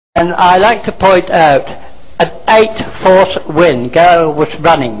And I like to point out an 8-force wind gale was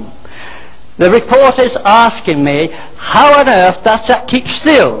running. The reporter is asking me, how on earth does that keep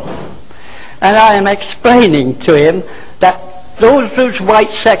still? And I am explaining to him that those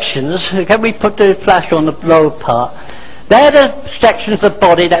white sections, can we put the flash on the lower part, they're the sections of the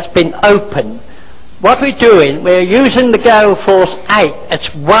body that's been open. What we're doing, we're using the gale force 8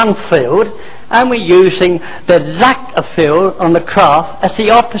 as one field, and we're using the lack of field on the craft as the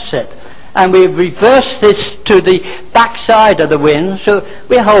opposite. And we reverse this to the back side of the wind, so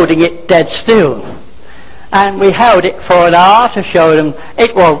we're holding it dead still. And we held it for an hour to show them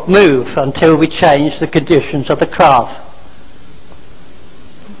it won't move until we change the conditions of the craft.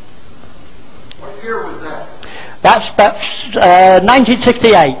 What year was that? That's about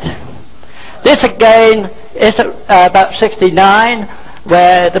 1968. This again is about 69,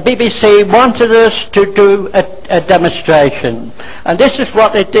 where the BBC wanted us to do a demonstration. And this is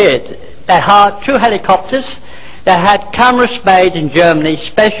what they did. They hired 2 helicopters. They had cameras made in Germany,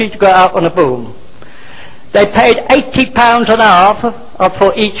 especially to go out on a boom. They paid £80 an hour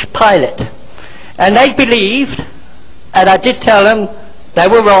for each pilot. And they believed, and I did tell them they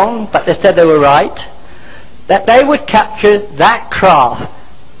were wrong, but they said they were right, that they would capture that craft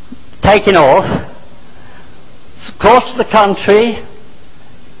taking off across the country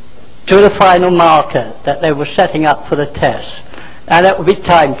to the final marker that they were setting up for the test. And that would be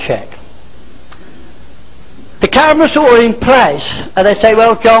time check. The cameras are all in place, and they say,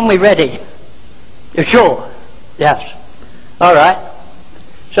 well, John, we're ready. You're sure? Yes. All right.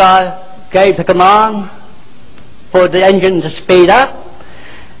 So I gave the command for the engine to speed up,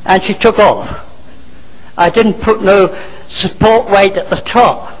 and she took off. I didn't put no support weight at the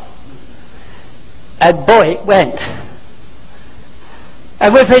top. And boy, it went.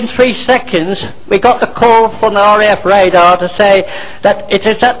 And within 3 seconds, we got the call from the RAF radar to say that it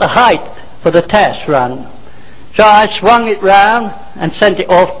is at the height for the test run. So I swung it round and sent it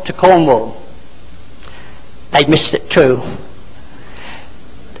off to Cornwall. They missed it too.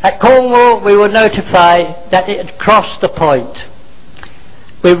 At Cornwall, we were notified that it had crossed the point.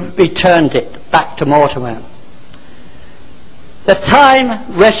 We returned it back to Mortimer. The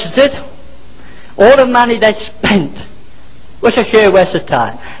time rested. All the money they spent was a sheer waste of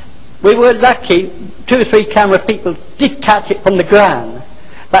time. We were lucky, 2 or 3 camera people did catch it from the ground.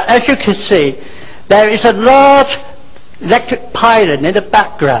 But as you can see, there is a large electric pylon in the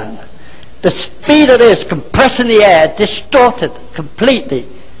background. The speed of this compressing the air distorted completely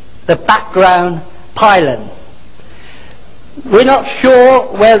the background pylon. We're not sure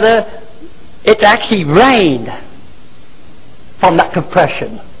whether it actually rained from that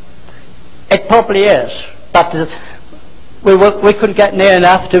compression. It probably is, but we couldn't get near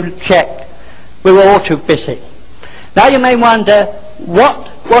enough to check. We were all too busy. Now you may wonder,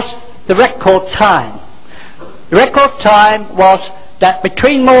 what was the record time? The record time was that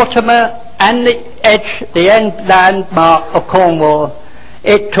between Mortimer and the edge, the end landmark of Cornwall,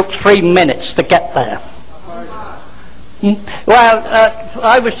 it took 3 minutes to get there. Well,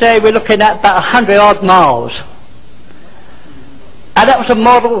 I would say we're looking at about 100 odd miles. And that was a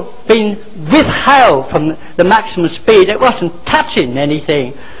model being withheld from the maximum speed. It wasn't touching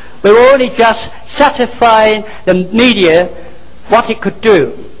anything. We were only just satisfying the media what it could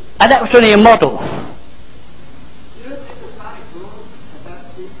do. And that was only a model. You don't think a sonic boom at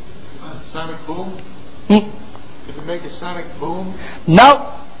that speed? A sonic boom? Could you make a sonic boom?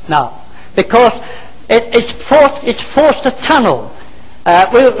 No, no. Because it's forced a tunnel.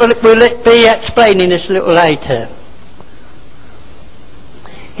 We'll be explaining this a little later.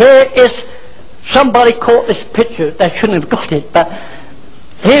 Here is, somebody caught this picture, they shouldn't have got it, but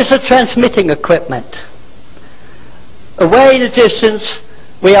here's the transmitting equipment. Away in the distance,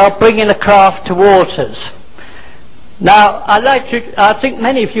 we are bringing the craft towards us. Now, I think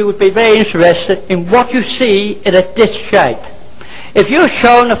many of you would be very interested in what you see in a disc shape. If you're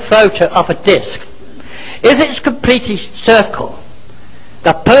shown a photo of a disc, if it's completely circle,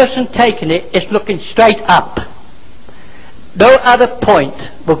 the person taking it is looking straight up. No other point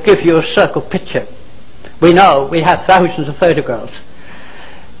will give you a circle picture. We know, we have thousands of photographs.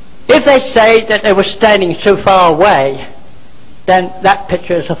 If they say that they were standing so far away, then that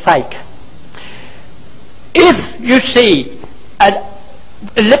picture is a fake. If you see an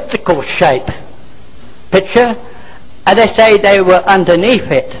elliptical shape picture, and they say they were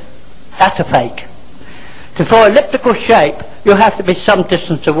underneath it, that's a fake. So for elliptical shape, you have to be some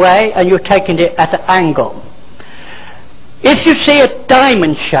distance away, and you're taking it at an angle. If you see a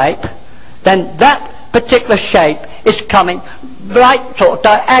diamond shape, then that particular shape is coming right sort of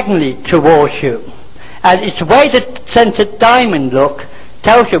diagonally towards you. And it's the way the centered diamond look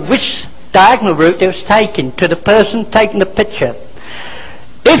tells you which diagonal route it was taken to the person taking the picture.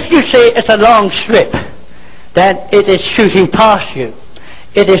 If you see it's a long strip, then it is shooting past you.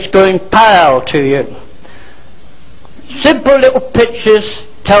 It is going parallel to you. Simple little pictures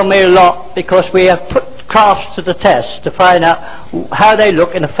tell me a lot, because we have put crafts to the test to find out how they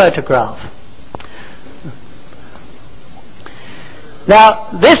look in a photograph. Now,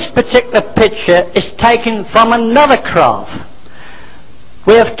 this particular picture is taken from another craft.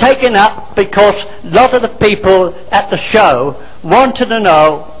 We have taken up because a lot of the people at the show wanted to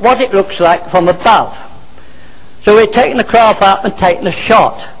know what it looks like from above. So we've taken the craft up and taken a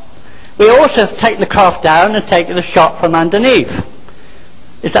shot. We also have taken the craft down and taken a shot from underneath.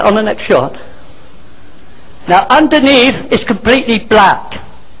 Is that on the next shot? Now, underneath is completely black.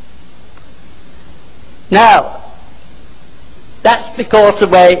 Now, that's because of the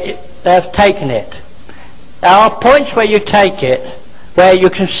way they have taken it. There are points where you take it, where you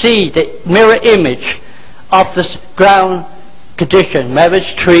can see the mirror image of the ground condition, whether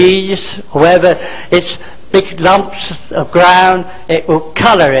it's trees, or whether it's big lumps of ground, it will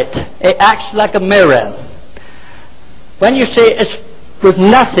colour it. It acts like a mirror. When you see it's with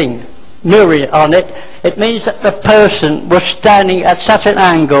nothing mirroring on it, it means that the person was standing at such an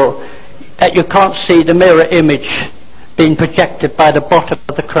angle that you can't see the mirror image being projected by the bottom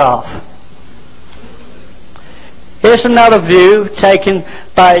of the craft. Here's another view taken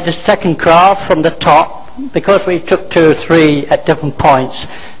by the second craft from the top, because we took 2 or 3 at different points,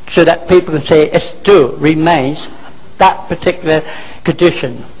 so that people can see it still remains that particular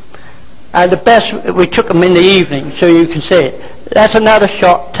condition. And the best, we took them in the evening so you can see it. That's another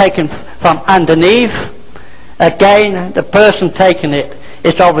shot taken from underneath. Again, the person taking it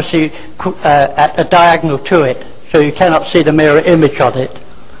is obviously at a diagonal to it, so you cannot see the mirror image on it.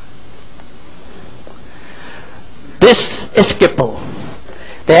 This is Schiphol,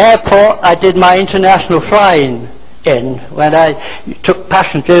 the airport I did my international flying in, when I took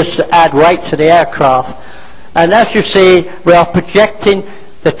passengers to add weight to the aircraft. And as you see, we are projecting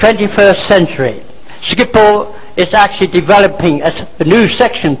the 21st century. Schiphol is actually developing as a new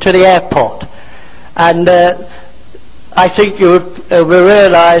section to the airport. And I think you will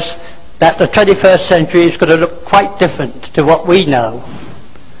realise that the 21st century is going to look quite different to what we know.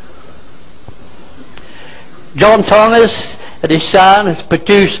 John Thomas and his son has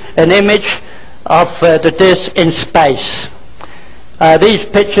produced an image of the disk in space. These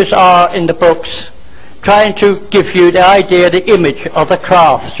pictures are in the books, trying to give you the idea, the image of the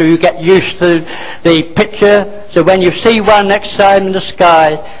craft, so you get used to the picture, so when you see one next time in the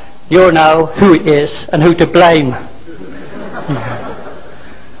sky, you'll know who it is and who to blame.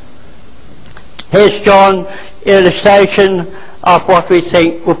 Here's John's illustration of what we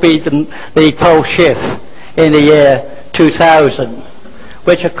think will be the pole shift in the year 2000,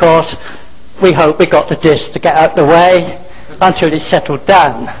 which of course we hope we got the disc to get out of the way until it's settled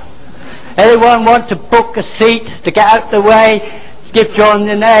down. Anyone want to book a seat to get out of the way? Give John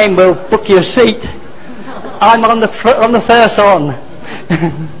your name, we'll book you a seat. I'm on the first on.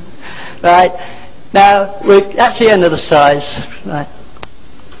 Right, now that's the end of the size.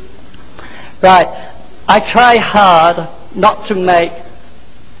 Right, I try hard not to make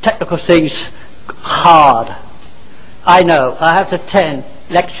technical things hard. I know, I have to attend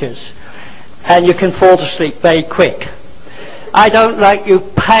lectures and you can fall asleep very quick. I don't like you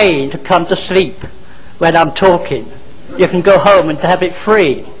paying to come to sleep when I'm talking. You can go home and have it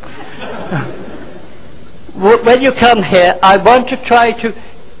free. When you come here, I want to try to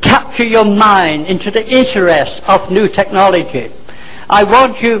capture your mind into the interest of new technology. I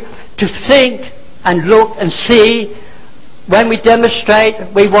want you to think and look and see. When we demonstrate,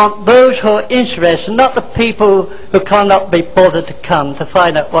 we want those who are interested, not the people who cannot be bothered to come to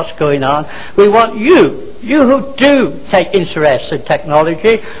find out what's going on. We want you who do take interest in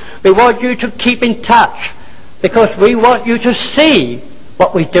technology, we want you to keep in touch, because we want you to see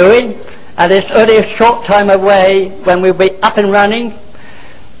what we're doing, and it's only a short time away when we'll be up and running.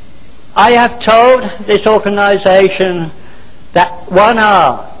 I have told this organisation that 1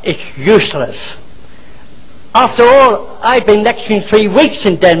 hour is useless. After all, I've been lecturing 3 weeks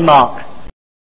in Denmark,